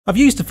I've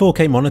used a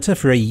 4K monitor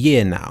for a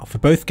year now for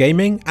both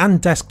gaming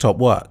and desktop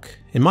work.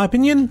 In my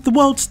opinion, the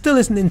world still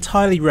isn't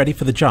entirely ready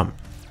for the jump,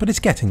 but it's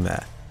getting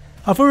there.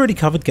 I've already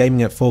covered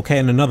gaming at 4K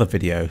in another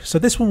video, so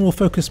this one will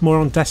focus more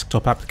on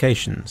desktop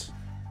applications.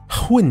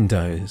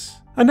 Windows.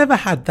 I never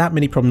had that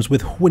many problems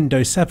with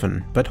Windows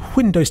 7, but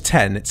Windows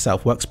 10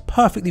 itself works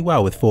perfectly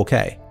well with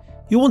 4K.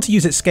 You'll want to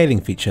use its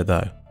scaling feature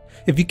though.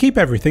 If you keep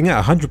everything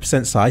at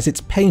 100% size,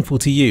 it's painful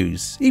to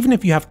use, even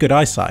if you have good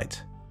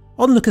eyesight.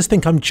 Onlookers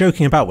think I'm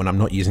joking about when I'm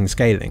not using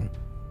scaling,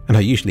 and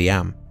I usually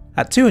am.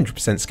 At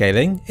 200%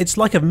 scaling, it's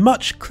like a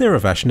much clearer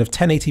version of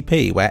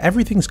 1080p where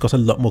everything's got a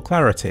lot more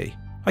clarity.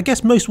 I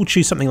guess most will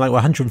choose something like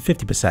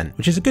 150%,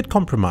 which is a good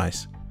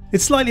compromise.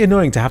 It's slightly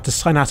annoying to have to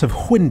sign out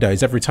of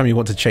Windows every time you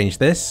want to change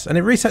this, and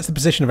it resets the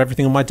position of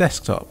everything on my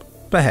desktop.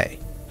 But hey,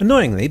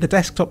 annoyingly the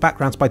desktop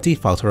backgrounds by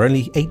default are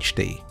only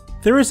HD.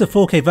 There is a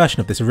 4K version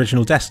of this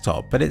original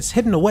desktop, but it's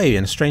hidden away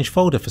in a strange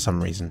folder for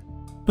some reason.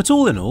 But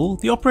all in all,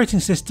 the operating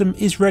system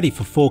is ready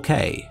for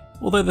 4K,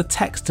 although the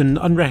text and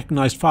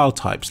unrecognised file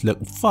types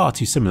look far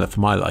too similar for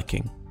my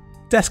liking.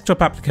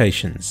 Desktop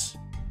applications.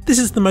 This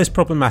is the most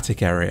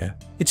problematic area.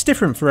 It's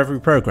different for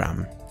every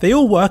program. They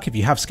all work if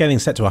you have scaling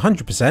set to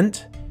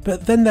 100%,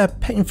 but then they're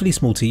painfully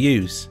small to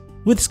use.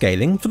 With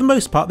scaling, for the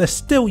most part they're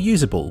still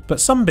usable,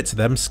 but some bits of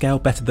them scale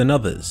better than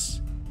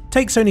others.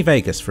 Take Sony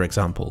Vegas for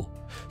example.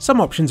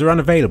 Some options are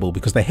unavailable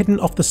because they're hidden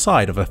off the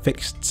side of a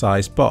fixed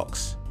size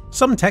box.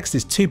 Some text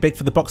is too big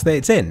for the box that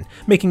it's in,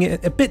 making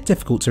it a bit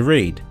difficult to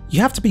read. You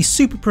have to be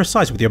super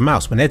precise with your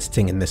mouse when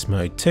editing in this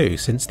mode too,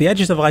 since the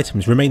edges of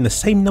items remain the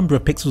same number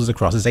of pixels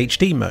across as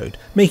HD mode,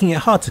 making it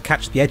hard to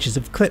catch the edges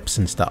of clips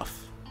and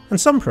stuff.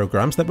 And some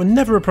programs that were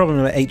never a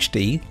problem at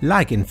HD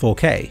lag in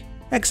 4K.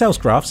 Excel's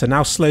graphs are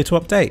now slow to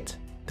update.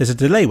 There's a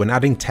delay when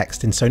adding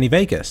text in Sony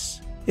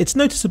Vegas. It's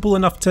noticeable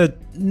enough to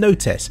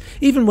notice,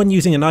 even when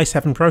using an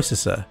i7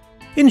 processor.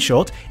 In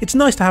short, it's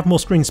nice to have more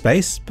screen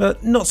space,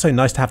 but not so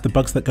nice to have the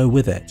bugs that go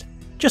with it.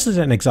 Just as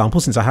an example,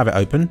 since I have it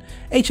open,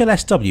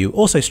 HLSW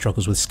also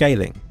struggles with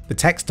scaling. The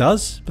text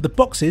does, but the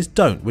boxes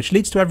don't, which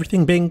leads to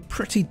everything being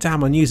pretty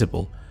damn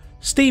unusable.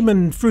 Steam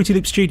and Fruity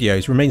Loop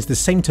Studios remains the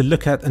same to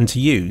look at and to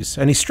use,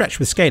 only stretched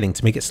with scaling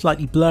to make it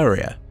slightly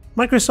blurrier.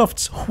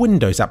 Microsoft's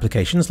Windows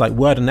applications like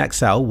Word and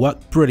Excel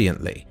work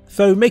brilliantly,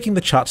 though making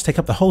the charts take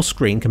up the whole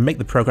screen can make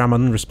the program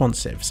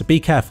unresponsive, so be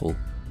careful.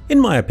 In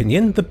my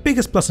opinion, the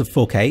biggest plus of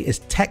 4K is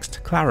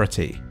text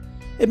clarity.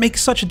 It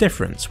makes such a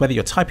difference whether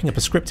you're typing up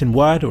a script in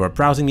Word or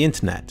browsing the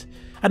internet,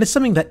 and it's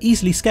something that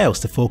easily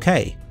scales to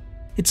 4K.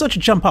 It's such a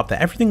jump up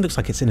that everything looks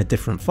like it's in a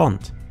different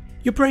font.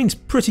 Your brain's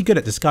pretty good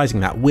at disguising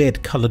that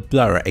weird coloured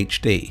blur at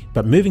HD,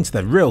 but moving to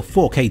the real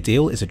 4K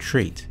deal is a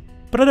treat.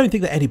 But I don't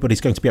think that anybody's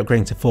going to be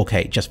upgrading to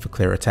 4K just for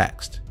clearer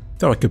text,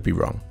 though I could be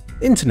wrong.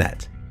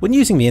 Internet. When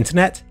using the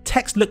internet,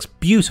 text looks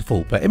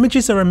beautiful, but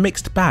images are a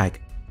mixed bag.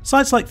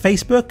 Sites like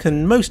Facebook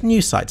and most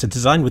news sites are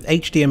designed with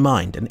HD in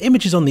mind, and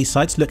images on these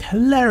sites look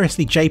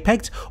hilariously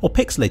JPEG'd or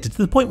pixelated to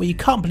the point where you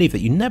can't believe that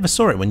you never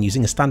saw it when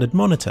using a standard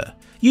monitor.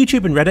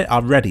 YouTube and Reddit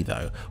are ready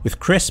though, with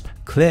crisp,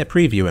 clear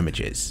preview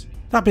images.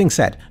 That being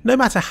said, no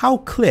matter how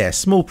clear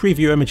small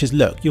preview images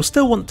look, you'll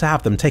still want to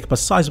have them take up a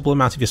sizable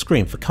amount of your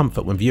screen for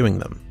comfort when viewing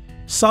them.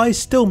 Size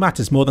still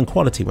matters more than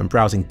quality when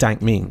browsing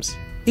dank memes.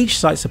 Each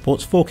site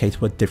supports 4K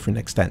to a different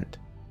extent.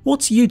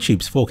 What's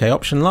YouTube's 4K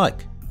option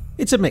like?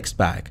 It's a mixed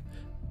bag.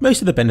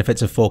 Most of the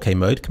benefits of 4K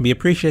mode can be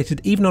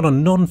appreciated even on a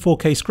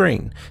non-4K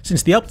screen,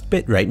 since the upped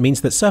bitrate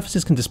means that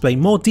surfaces can display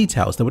more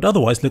details that would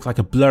otherwise look like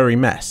a blurry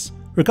mess,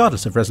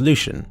 regardless of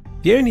resolution.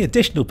 The only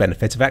additional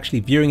benefit of actually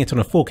viewing it on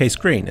a 4K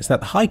screen is that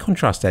the high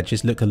contrast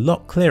edges look a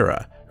lot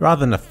clearer, rather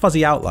than a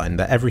fuzzy outline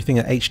that everything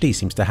at HD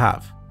seems to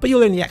have. But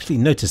you'll only actually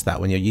notice that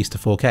when you're used to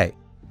 4K.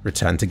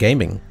 Return to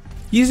gaming.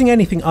 Using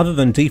anything other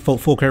than default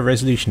 4K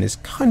resolution is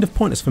kind of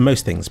pointless for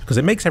most things because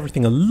it makes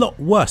everything a lot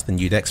worse than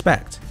you'd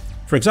expect.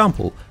 For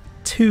example,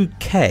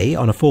 2K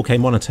on a 4K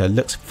monitor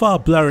looks far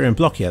blurrier and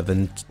blockier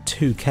than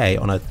 2K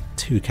on a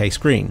 2K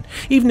screen,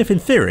 even if in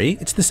theory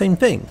it's the same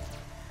thing.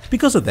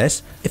 Because of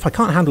this, if I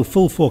can't handle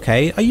full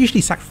 4K, I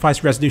usually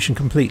sacrifice resolution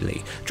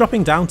completely,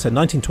 dropping down to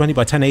 1920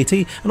 by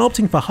 1080 and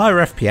opting for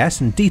higher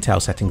FPS and detail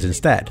settings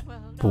instead.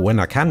 But when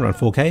I can run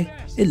 4K,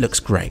 it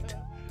looks great.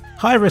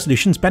 Higher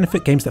resolutions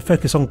benefit games that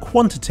focus on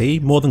quantity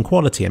more than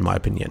quality in my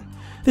opinion.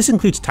 This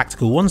includes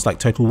tactical ones like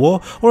Total War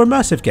or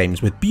immersive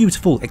games with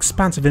beautiful,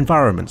 expansive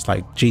environments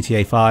like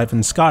GTA 5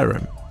 and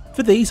Skyrim.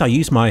 For these I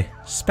use my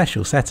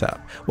special setup,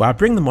 where I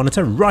bring the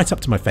monitor right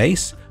up to my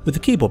face with the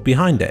keyboard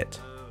behind it.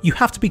 You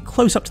have to be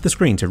close up to the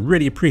screen to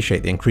really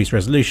appreciate the increased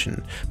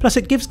resolution, plus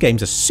it gives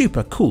games a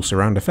super cool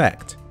surround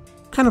effect.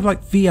 Kind of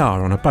like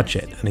VR on a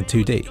budget and in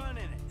 2D.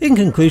 In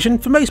conclusion,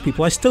 for most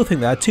people I still think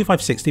that a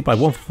 2560 by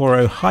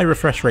 1440 high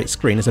refresh rate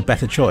screen is a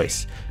better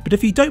choice, but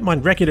if you don't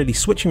mind regularly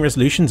switching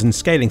resolutions and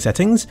scaling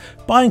settings,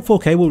 buying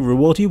 4K will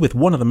reward you with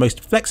one of the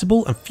most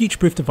flexible and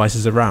future-proof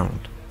devices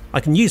around. I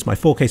can use my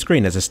 4K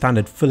screen as a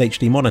standard Full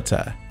HD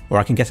monitor, or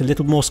I can get a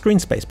little more screen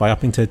space by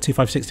upping to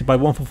 2560 by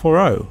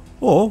 1440,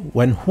 or,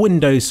 when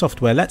Windows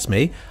software lets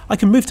me, I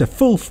can move to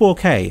full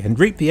 4K and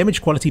reap the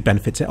image quality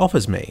benefits it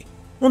offers me.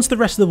 Once the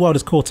rest of the world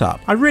is caught up,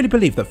 I really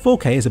believe that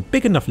 4K is a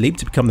big enough leap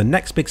to become the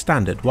next big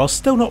standard while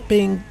still not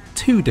being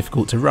too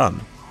difficult to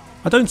run.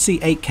 I don't see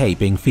 8K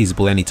being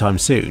feasible anytime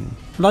soon,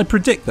 and I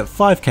predict that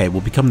 5K will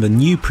become the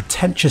new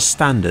pretentious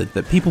standard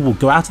that people will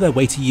go out of their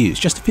way to use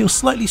just to feel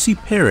slightly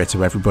superior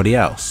to everybody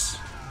else.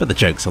 But the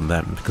joke's on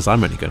them, because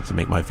I'm only going to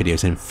make my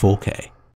videos in 4K.